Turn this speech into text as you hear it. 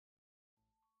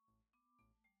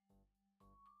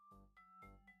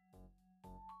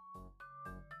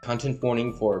Content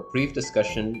warning for a brief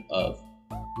discussion of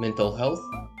mental health,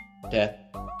 death,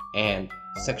 and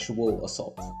sexual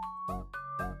assault.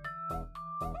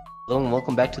 Hello and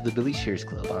welcome back to the Billy Shears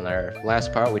Club. On our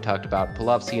last part, we talked about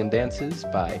Polovsian Dances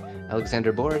by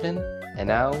Alexander Borodin, and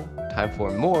now time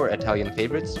for more Italian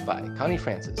favorites by Connie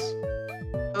Francis.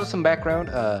 So some background,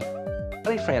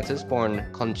 Connie Francis, born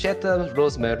Concetta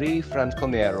Rosemarie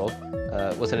Franconero,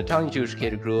 was an Italian Jewish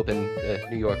kid who grew up in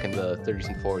New York in the 30s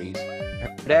and 40s.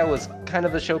 Her dad was kind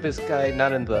of a showbiz guy,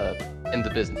 not in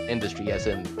the business industry, as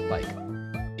in like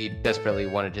he desperately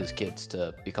wanted his kids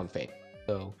to become famous.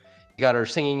 So he got her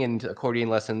singing and accordion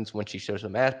lessons when she showed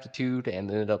some aptitude, and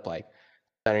ended up like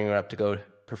signing her up to go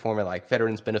perform at like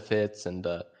veterans benefits and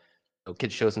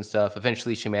kids shows and stuff.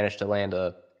 Eventually, she managed to land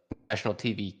a national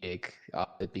TV gig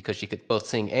because she could both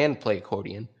sing and play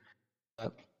accordion. Uh,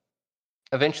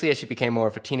 Eventually, as she became more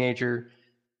of a teenager,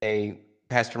 they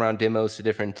passed around demos to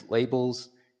different labels,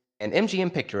 and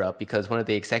MGM picked her up because one of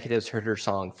the executives heard her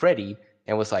song Freddie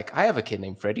and was like, I have a kid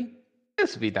named Freddie.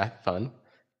 This would be that fun.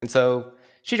 And so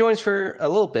she joins for a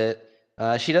little bit.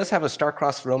 She does have a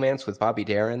star-crossed romance with Bobby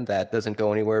Darin that doesn't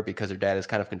go anywhere because her dad is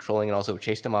kind of controlling and also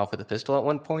chased him off with a pistol at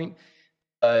one point.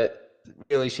 But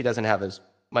really, she doesn't have as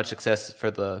much success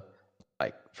for the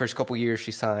like first couple years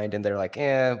she signed, and they're like,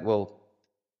 we'll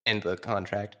end the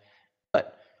contract.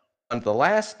 But on the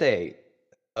last day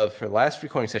of her last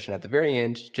recording session, at the very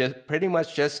end, just pretty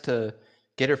much just to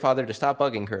get her father to stop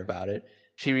bugging her about it,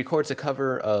 she records a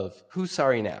cover of "Who's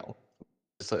Sorry Now."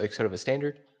 It's like sort of a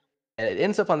standard, and it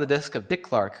ends up on the desk of Dick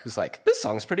Clark, who's like, "This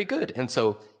song's pretty good," and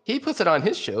so he puts it on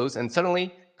his shows, and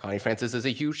suddenly Connie Francis is a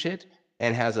huge hit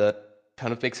and has a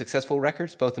ton of big successful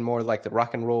records, both in more like the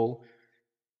rock and roll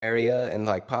area and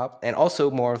like pop, and also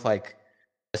more of like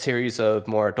a series of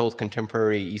more adult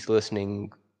contemporary easy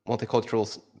listening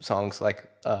multicultural songs like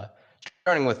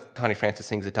starting with Connie Francis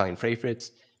sings Italian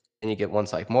favorites, and you get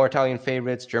ones like more Italian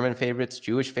favorites, German favorites,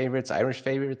 Jewish favorites, Irish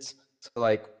favorites. So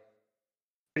like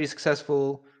pretty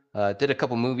successful. Did a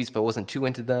couple movies but wasn't too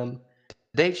into them. To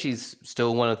date, she's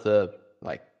still one of the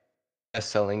like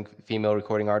best-selling female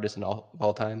recording artists of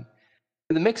all time.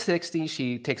 In the mid '60s,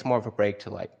 she takes more of a break to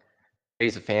like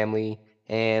raise a family,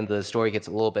 and the story gets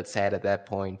a little bit sad at that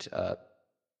point.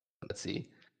 Let's see.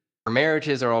 Her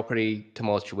marriages are all pretty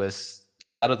tumultuous.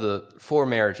 Out of the four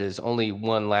marriages, only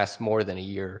one lasts more than a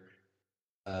year.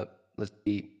 Uh, let's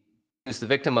see. She was the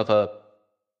victim of a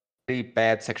pretty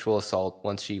bad sexual assault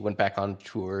once she went back on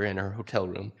tour in her hotel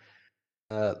room.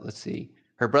 Let's see.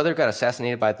 Her brother got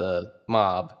assassinated by the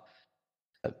mob.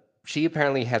 She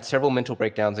apparently had several mental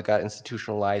breakdowns that got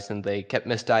institutionalized, and they kept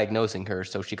misdiagnosing her,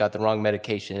 so she got the wrong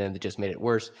medication, and it just made it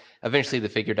worse. Eventually, they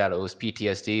figured out it was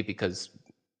PTSD because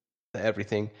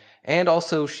everything. And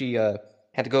also, she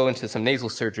had to go into some nasal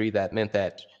surgery that meant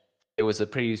that it was a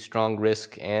pretty strong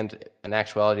risk and an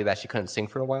actuality that she couldn't sing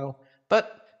for a while.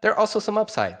 But there are also some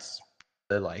upsides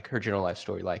to like her general life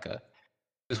story. Like, she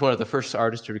was one of the first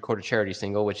artists to record a charity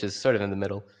single, which is sort of in the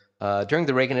middle. During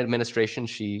the Reagan administration,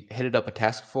 she headed up a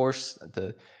task force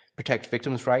to protect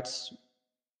victims' rights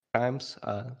crimes.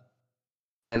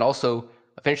 And also,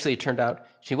 eventually, it turned out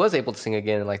she was able to sing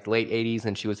again in like the late '80s,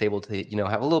 and she was able to,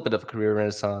 have a little bit of a career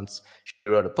renaissance. She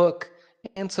wrote a book,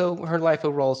 and so her life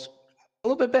overall is a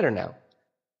little bit better now.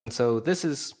 And so this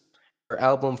is her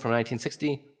album from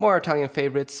 1960, more Italian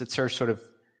favorites. It's her sort of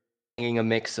singing a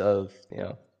mix of,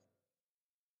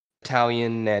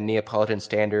 Italian and Neapolitan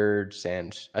standards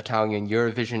and Italian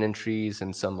Eurovision entries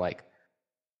and some like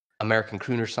American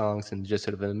crooner songs and just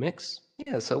sort of in a mix.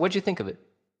 Yeah, so what'd you think of it?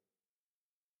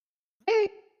 I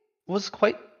was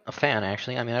quite a fan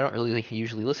actually. I mean, I don't really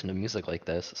usually listen to music like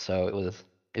this, so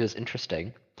it was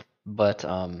interesting. But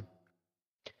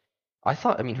I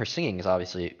thought, I mean, her singing is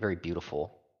obviously very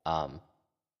beautiful. I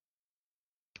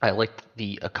liked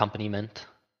the accompaniment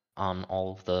on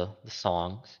all of the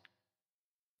songs.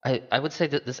 I would say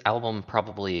that this album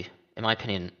probably, in my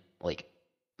opinion, like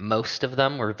most of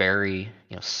them were very,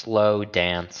 slow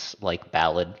dance like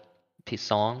ballad piece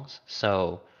songs.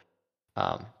 So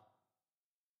um,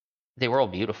 they were all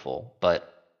beautiful,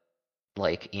 but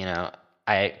like,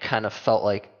 I kind of felt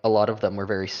like a lot of them were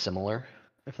very similar,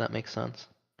 if that makes sense.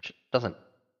 Which doesn't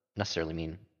necessarily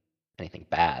mean anything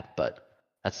bad, but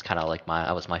that's kind of like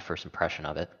that was my first impression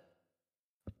of it.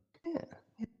 Yeah,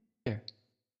 sure.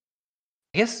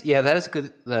 I guess yeah, that is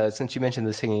good. Since you mentioned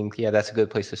the singing, yeah, that's a good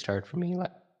place to start for me.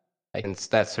 Like, and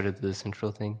that's sort of the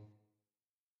central thing.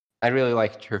 I really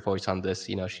liked her voice on this.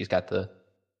 She's got the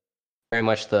very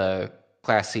much the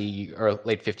classy or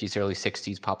late '50s, early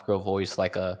 '60s pop girl voice.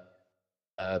 Like uh,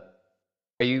 have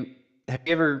you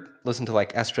ever listened to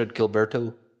like Astrid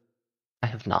Gilberto? I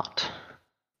have not.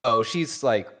 Oh, she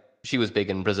was big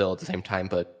in Brazil at the same time,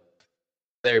 but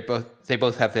they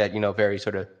both have that, very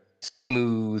sort of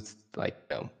smooth, like,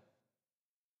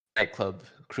 nightclub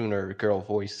crooner girl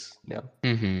voice,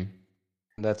 Mm-hmm.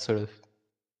 And that's sort of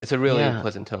it's a really Yeah.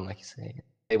 pleasant tone, like you say.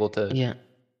 Able to Yeah.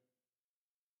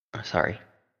 Sorry.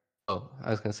 Oh, I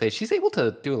was gonna say she's able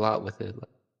to do a lot with it.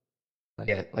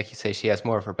 Yeah, like you say, she has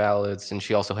more of her ballads, and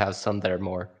she also has some that are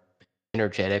more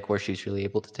energetic, where she's really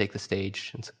able to take the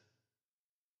stage. And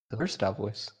a versatile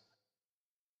voice.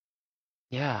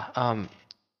 Yeah.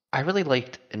 I really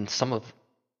liked in some of,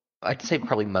 I'd say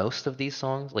probably most of these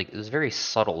songs, like it was very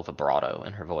subtle vibrato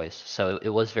in her voice. So it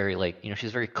was very like,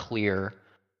 she's very clear,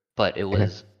 but it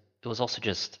was also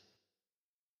just,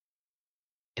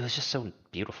 it was just so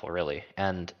beautiful, really.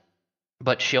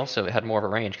 But she also had more of a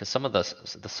range because some of the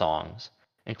songs,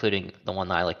 including the one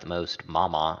that I like the most,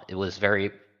 Mama, it was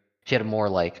very, she had a more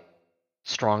like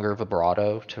stronger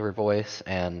vibrato to her voice,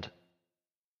 and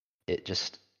it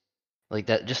just like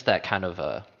that, just that kind of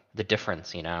the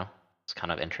difference, it's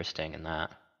kind of interesting in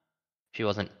that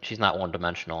she's not one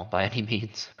dimensional by any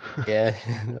means. Yeah,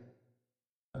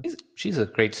 she's a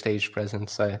great stage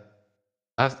presence. I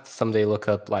have to someday look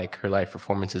up like her live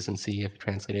performances and see if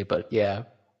translated. But yeah,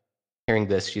 hearing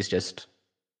this, she's just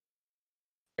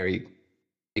very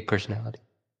big personality.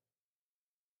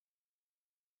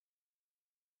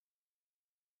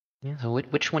 Yeah. So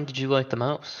which one did you like the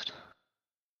most?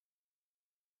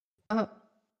 Uh,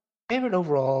 Favorite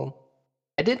overall,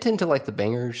 I did tend to like the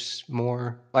bangers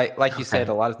more. Like you said,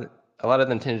 Okay. a lot of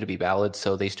them tended to be ballads,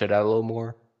 so they stood out a little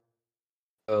more.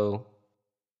 So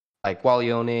like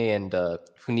Walione and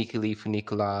Funiculi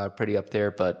Funicula are pretty up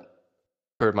there, but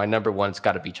for my number one, it's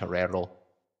got to be Chorero.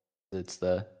 It's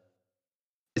the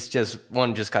it's just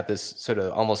one just got this sort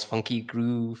of almost funky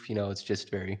groove. It's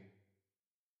just very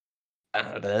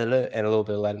and a little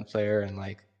bit of Latin flair and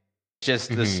like just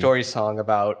the Hmm. story song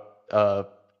about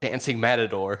dancing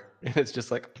matador. And it's just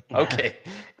like, okay,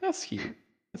 that's cute.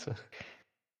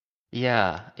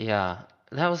 Yeah, yeah.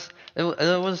 Yeah,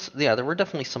 there were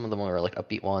definitely some of the more like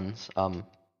upbeat ones.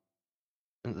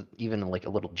 Even like a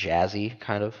little jazzy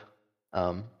kind of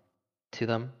um to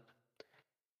them.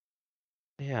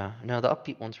 Yeah, no, the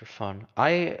upbeat ones were fun.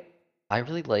 I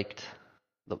really liked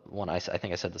the one I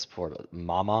think I said this before, but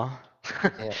Mama.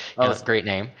 Yeah. Oh, Great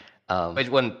name. Um which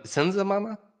one? Senza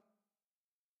Mama?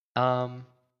 um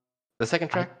The second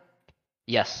I track?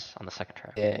 yes, on the second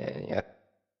track. Yeah, yeah.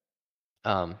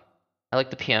 Um I like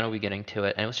the piano beginning to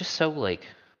it, and it was just so like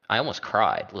I almost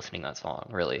cried listening to that song,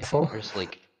 really. Full. There's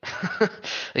like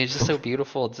it's just so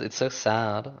beautiful. It's so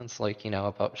sad. It's like,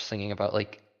 about singing about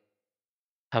like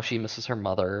how she misses her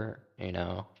mother.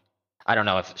 I don't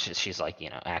know if she's like,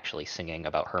 actually singing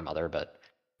about her mother, but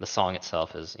the song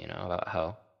itself is, about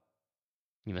how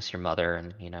you miss your mother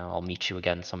and, I'll meet you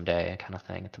again someday kind of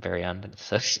thing at the very end. And it's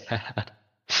so sad.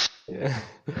 Yeah.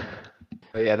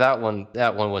 But yeah, that one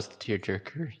was the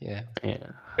tearjerker. Yeah.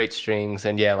 Yeah. Great strings,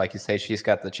 and yeah, like you say, she's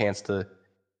got the chance to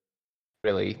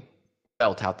really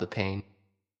belt out the pain.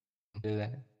 Do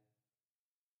that.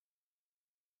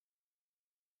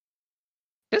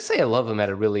 Just say I love him at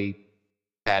a really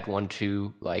bad one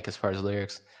too, like as far as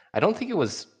lyrics. I don't think it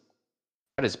was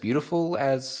quite as beautiful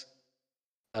as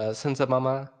Senza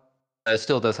Mama. It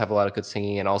still does have a lot of good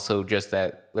singing, and also just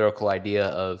that lyrical idea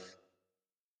of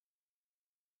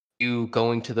you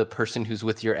going to the person who's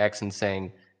with your ex and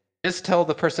saying, "Just tell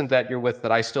the person that you're with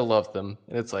that I still love them."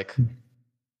 And it's like,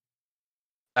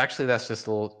 actually, that's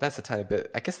a tiny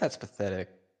bit. I guess that's pathetic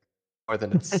more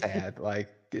than it's sad. Like,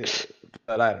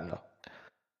 but I don't know.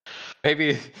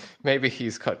 Maybe maybe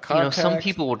he's cut Some contact.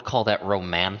 people would call that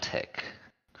romantic,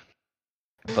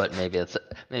 but maybe it's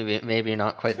maybe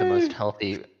not quite the most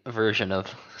healthy version of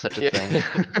such a thing.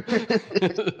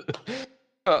 Yeah.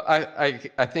 Well,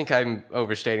 I think I'm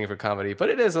overstating for comedy, but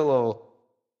it is a little,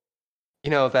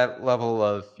 that level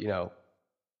of,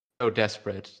 so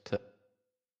desperate to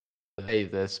say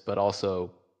this, but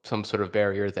also some sort of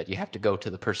barrier that you have to go to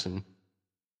the person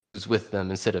who's with them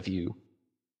instead of you.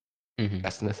 Hmm.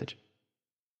 That's the message.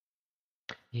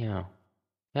 Yeah.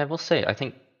 Yeah, I will say, I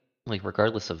think, like,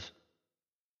 regardless of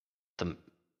the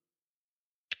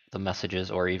the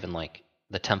messages or even like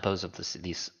the tempos of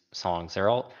these songs, they're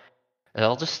all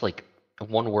just like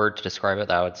one word to describe it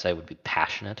that I would say would be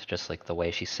passionate. Just like the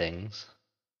way she sings,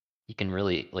 you can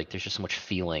really like. There's just so much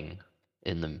feeling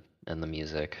in the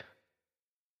music.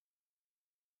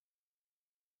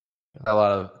 A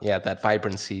lot of, yeah, that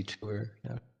vibrancy to her.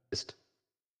 Just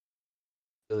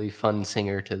really fun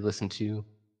singer to listen to.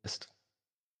 Just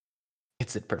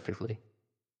hits it perfectly.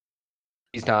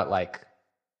 He's not like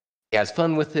has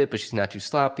fun with it, but she's not too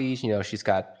sloppy. You know, she's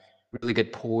got really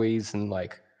good poise and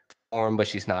like form, but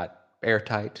she's not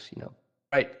airtight. You know,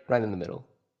 right in the middle.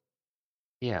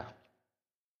 Yeah.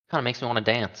 Kind of makes me want to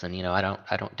dance, and I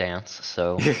don't dance,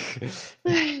 so.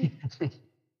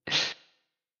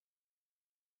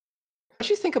 What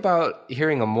do you think about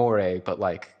hearing Amore, but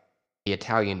like the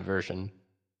Italian version?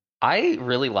 I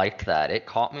really liked that. It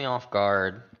caught me off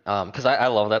guard. Because I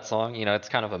love that song. It's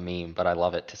kind of a meme, but I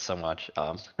love it so much.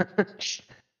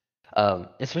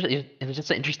 Especially it was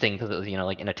just interesting because it was,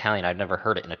 like in Italian. I'd never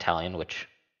heard it in Italian, which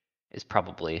is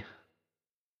probably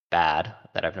bad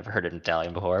that I've never heard it in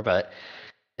Italian before. But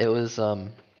it was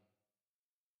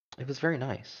very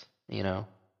nice.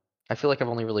 I feel like I've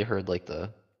only really heard like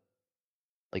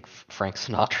Frank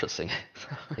Sinatra sing it.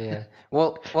 Yeah.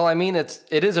 Well, I mean, it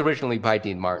is originally by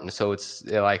Dean Martin, so it's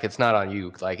like it's not on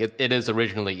you. Like it is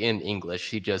originally in English.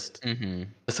 He just Hmm.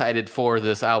 decided for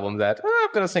this album that I'm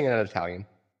gonna sing it in Italian.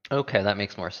 Okay, that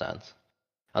makes more sense.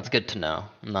 That's good to know.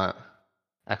 I'm not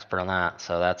expert on that,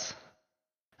 so that's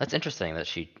interesting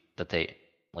that they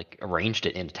like arranged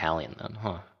it in Italian then,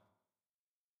 huh?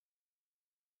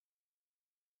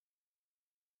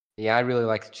 Yeah, I really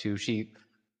like it too. She,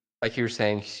 like you were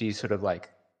saying, she sort of like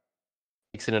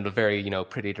takes it in a very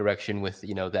pretty direction with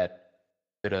that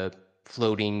bit of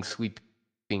floating,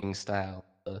 sweeping style.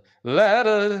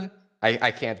 Ladder.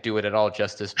 I can't do it at all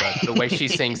justice, but the way she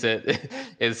sings it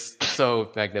is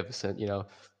so magnificent.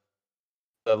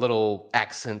 The little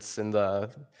accents and the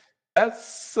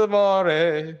that's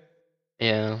amore.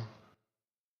 Yeah.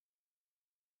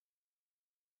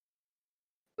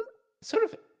 Sort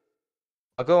of.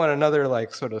 I'll go on another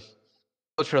like sort of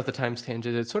culture of the times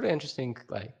tangent. It's sort of interesting,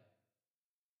 like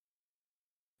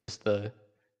just the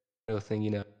thing.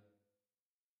 It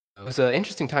was an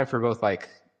interesting time for both like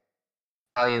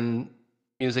Italian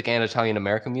music and Italian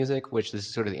American music, which this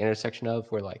is sort of the intersection of,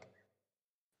 where like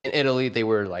in Italy they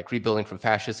were like rebuilding from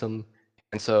fascism,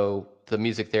 and so the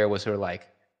music there was sort of like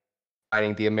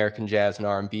finding the American jazz and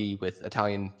R&B with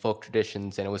Italian folk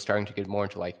traditions, and it was starting to get more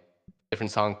into like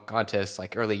different song contests,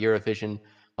 like early Eurovision.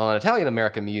 On Italian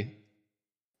American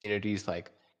communities,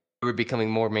 like we were becoming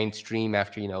more mainstream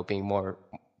after being more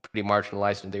pretty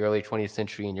marginalized in the early 20th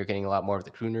century, and you're getting a lot more of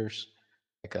the crooners,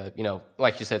 like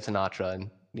like you said, Sinatra and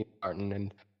Martin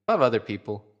and a lot of other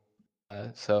people.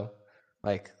 So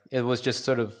like it was just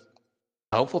sort of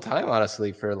a hopeful time,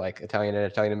 honestly, for like Italian and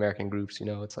Italian American groups.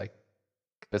 It's like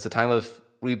it's a time of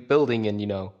rebuilding and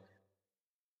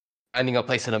finding a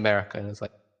place in America, and it's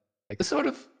like this sort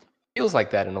of feels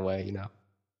like that in a way.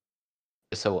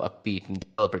 Just so upbeat and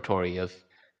celebratory of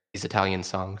these Italian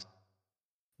songs.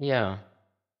 Yeah.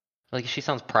 Like she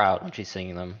sounds proud when she's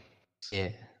singing them. Yeah.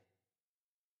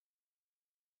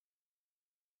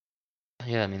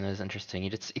 Yeah, I mean that is interesting. You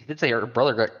did say her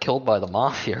brother got killed by the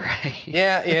mafia, right?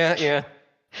 Yeah.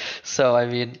 So I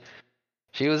mean,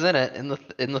 she was in it in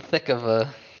the thick of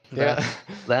Yeah.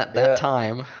 that Yeah.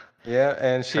 time. Yeah,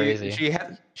 and Crazy. she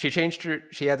had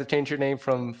to change her name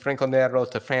from Franco Nero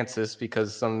to Francis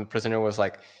because some prisoner was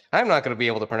like, I'm not going to be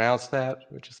able to pronounce that,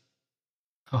 which is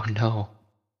Oh no.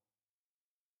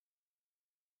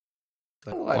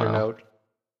 a lighter Wow. note.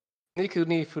 Niku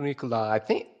ni funicula. I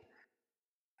think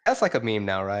that's like a meme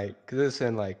now, right? Because it's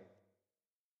in like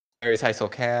Mary's High Soul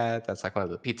Cat. That's like one of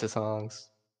the pizza songs.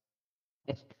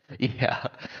 Yeah.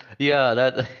 Yeah,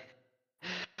 that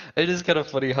it is kind of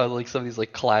funny how like some of these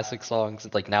like classic songs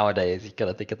like nowadays you kind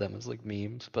of think of them as like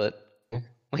memes, but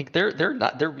like they're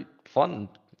fun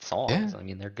Yeah. songs. I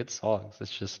mean, they're good songs.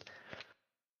 It's just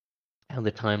how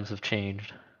the times have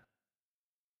changed.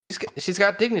 She's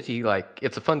got dignity, like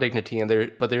it's a fun dignity, and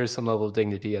there is some level of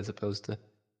dignity as opposed to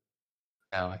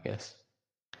now, I guess.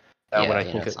 When Yeah, I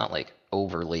think it's not like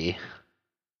overly,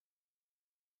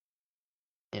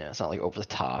 it's not like over the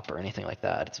top or anything like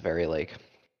that. It's very like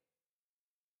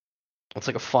it's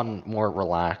like a fun, more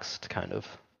relaxed kind of.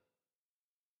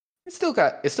 it's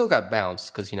still got bounce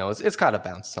because it's got a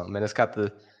bounce some, and it's got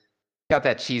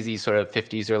that cheesy sort of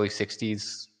 50s, early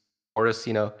 60s chorus.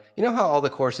 You know how all the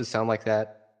choruses sound like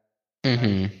that.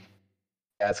 Mm-hmm.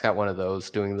 Yeah, it's got one of those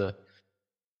doing the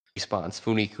response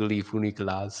funiculi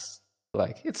funiculas.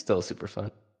 Like it's still super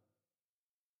fun.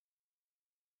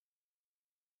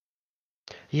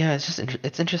 Yeah, it's just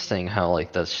it's interesting how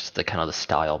like that's just the kind of the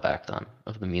style back then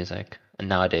of the music, and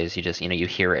nowadays you just you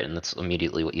hear it and that's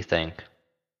immediately what you think.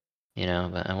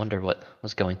 But I wonder what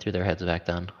was going through their heads back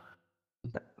then.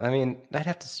 I mean, I'd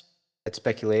have to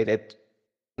speculate.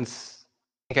 Since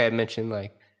I think I had mentioned,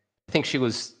 like, I think she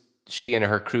and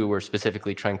her crew were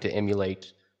specifically trying to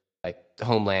emulate like the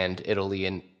homeland Italy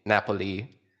and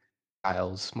Napoli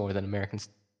styles more than Americans.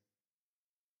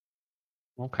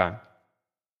 Okay,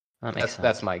 that makes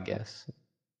That's sense. my guess.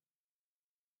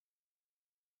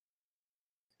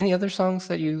 Any other songs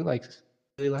that you like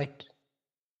really liked?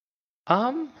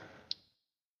 Um,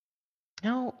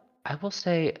 no, I will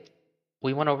say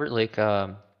we went over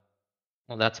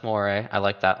well, that's more. I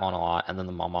like that one a lot, and then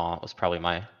the Mama was probably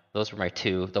my. Those were my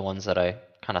two, the ones that I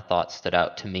kind of thought stood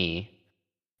out to me.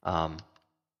 Um,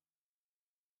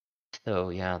 so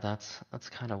yeah, that's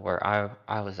kind of where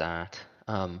I was at.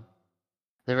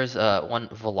 There was one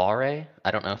Volare.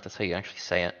 I don't know if that's how you actually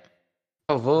say it.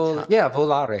 Oh, That's how yeah,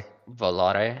 Volare.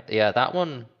 Volare. Yeah, that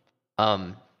one.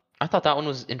 Um, I thought that one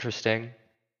was interesting.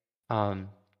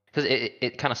 Because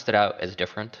it kind of stood out as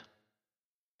different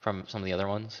from some of the other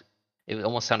ones. It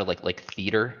almost sounded like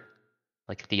theater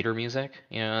music,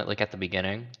 like at the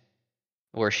beginning,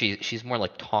 where she's more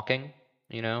like talking,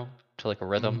 to like a Mhm.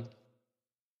 rhythm,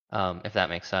 if that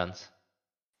makes sense.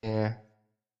 Yeah.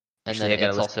 And Actually, then I gotta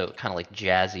it's listen. also kind of like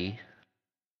jazzy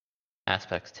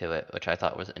aspects to it, which I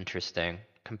thought was interesting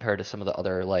compared to some of the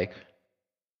other the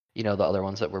other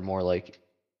ones that were more like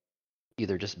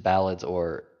either just ballads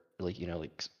or like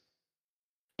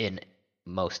in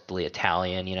mostly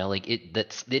Italian, like it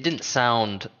didn't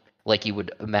sound like you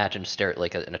would imagine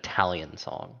like an Italian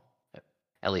song.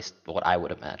 At least what I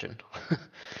would imagine.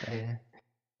 Yeah.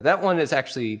 That one is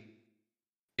actually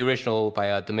the original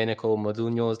by Domenico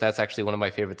Modugno. That's actually one of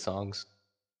my favorite songs.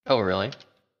 Oh, really?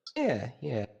 Yeah,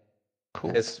 yeah.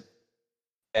 Cool. It's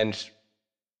and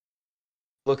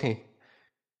looking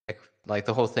like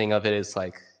the whole thing of it is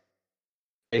like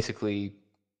basically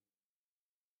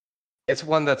it's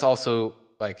one that's also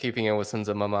like keeping it with Sons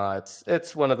of Mama.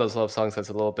 It's one of those love songs that's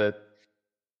a little bit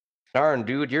darn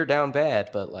dude, you're down bad,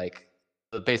 but like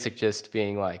the basic gist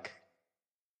being like,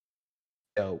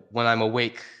 when I'm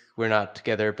awake, we're not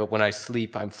together, but when I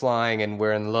sleep, I'm flying and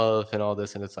we're in love and all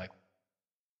this, and it's like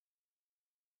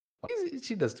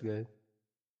she does good.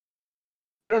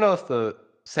 I don't know if the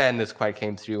sadness quite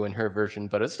came through in her version,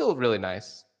 but it's still really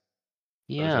nice.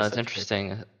 It was Yeah, just it's such a great song.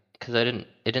 interesting because it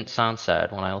didn't sound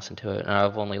sad when I listened to it, and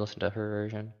I've only listened to her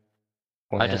version.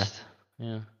 Oh, I yeah. just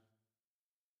yeah.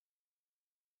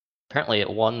 Apparently, it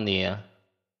won the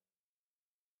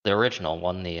original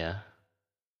won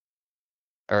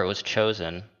or it was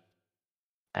chosen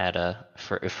at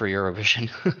for Eurovision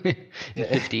in Yeah.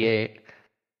 '58.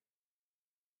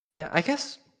 Yeah, I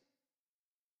guess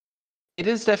it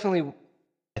is definitely,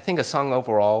 I think, a song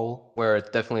overall where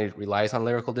it definitely relies on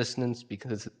lyrical dissonance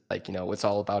because, like, it's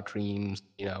all about dreams,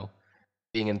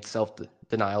 being in self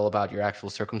denial about your actual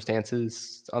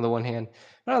circumstances on the one hand.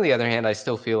 But on the other hand, I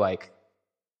still feel like,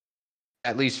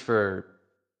 at least for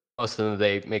most of them,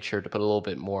 they make sure to put a little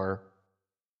bit more,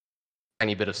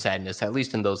 tiny bit of sadness, at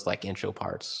least in those like intro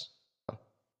parts.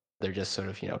 They're just sort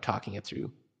of, talking it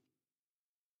through.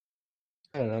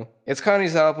 I don't know. It's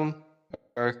Connie's album,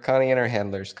 or Connie and her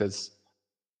handlers, because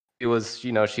she was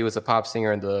a pop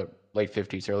singer in the late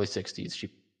 50s, early 60s. She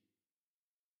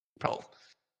probably,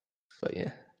 but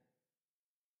yeah.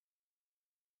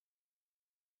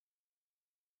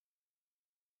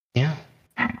 Yeah.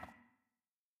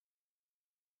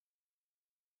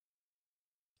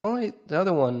 Only the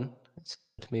other one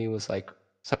to me was like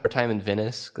Summertime in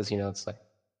Venice, because, it's like,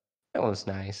 that one was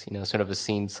nice, sort of a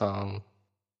scene song,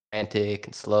 romantic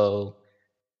and slow.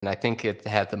 And I think it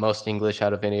had the most English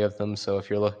out of any of them. So if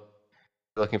you're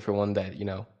looking for one that,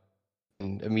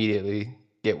 can immediately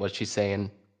get what she's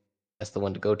saying, that's the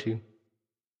one to go to.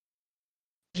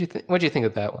 What do you think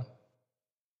of that one?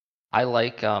 I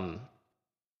like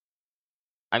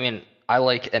I mean, I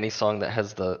like any song that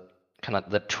has the kind of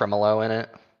the tremolo in it,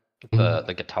 the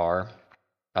Mhm. guitar.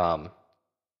 Um,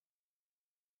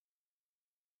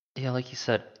 yeah, like you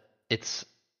said, it's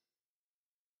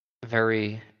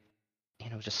very,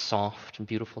 just soft and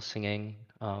beautiful singing.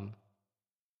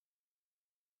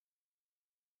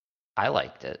 I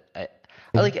liked it. I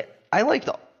like Mhm. it. I liked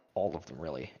all of them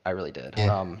really. I really did.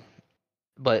 Yeah.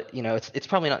 But it's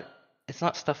probably not. It's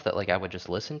not stuff that like I would just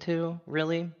listen to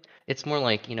really. It's more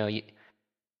like you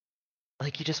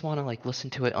just want to like listen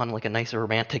to it on like a nice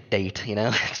romantic date. Yeah.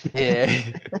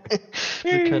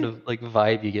 The kind of like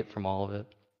vibe you get from all of it.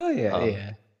 Oh yeah, Um,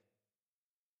 yeah.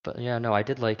 but yeah, no, I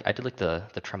did like the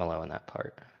tremolo in that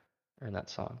part or in that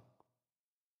song.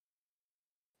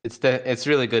 It's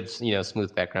really good,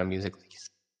 smooth background music. Like you said.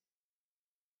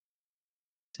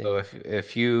 So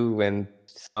if you and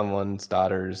someone's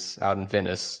daughter's out in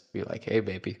Venice, be like, hey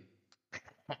baby,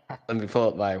 let me pull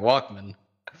up my Walkman.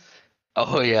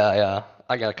 Oh yeah, yeah.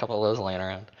 I got a couple of those laying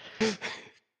around.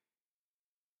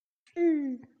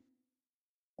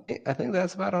 I think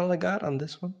that's about all I got on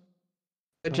this one.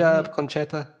 Good All right. job,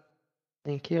 Conchetta.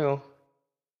 Thank you.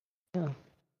 Yeah. Thank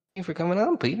you for coming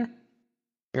on, Peter.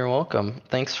 You're welcome.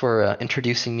 Thanks for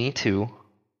introducing me to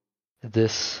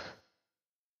this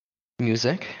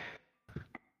music.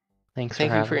 Thanks for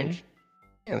having me.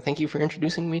 Thank you for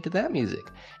introducing me to that music.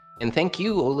 And thank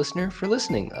you, O listener, for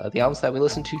listening. The albums that we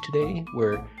listened to today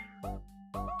were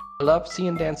Love, Sea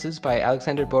and Dances by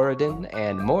Alexander Borodin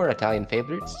and More Italian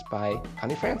Favorites by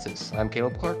Connie Francis. I'm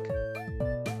Caleb Clark.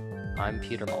 I'm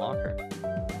Peter Malacher.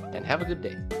 And have a good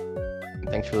day. And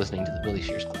thanks for listening to the Billy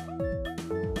Shears Club.